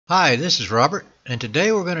Hi, this is Robert, and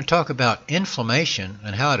today we're going to talk about inflammation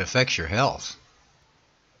and how it affects your health.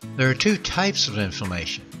 There are two types of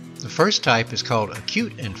inflammation. The first type is called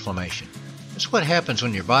acute inflammation. It's what happens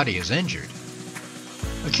when your body is injured.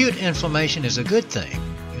 Acute inflammation is a good thing.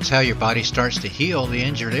 It's how your body starts to heal the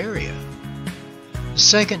injured area. The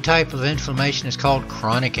second type of inflammation is called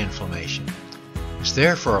chronic inflammation. It's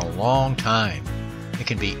there for a long time. It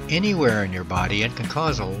can be anywhere in your body and can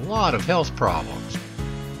cause a lot of health problems.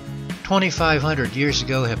 2,500 years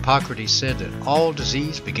ago, Hippocrates said that all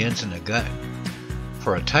disease begins in the gut.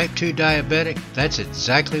 For a type 2 diabetic, that's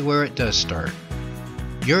exactly where it does start.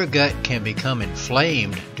 Your gut can become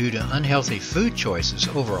inflamed due to unhealthy food choices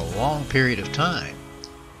over a long period of time.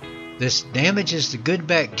 This damages the good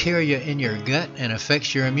bacteria in your gut and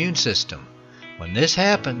affects your immune system. When this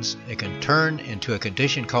happens, it can turn into a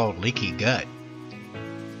condition called leaky gut.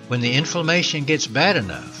 When the inflammation gets bad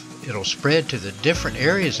enough, it'll spread to the different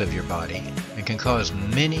areas of your body and can cause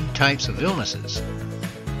many types of illnesses.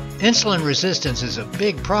 Insulin resistance is a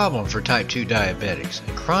big problem for type 2 diabetics,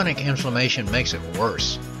 and chronic inflammation makes it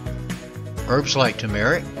worse. Herbs like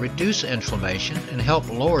turmeric reduce inflammation and help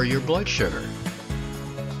lower your blood sugar.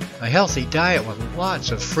 A healthy diet with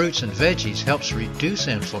lots of fruits and veggies helps reduce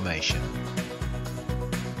inflammation.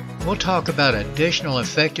 We'll talk about additional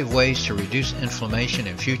effective ways to reduce inflammation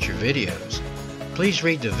in future videos. Please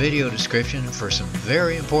read the video description for some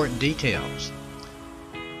very important details.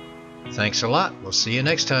 Thanks a lot. We'll see you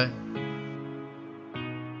next time.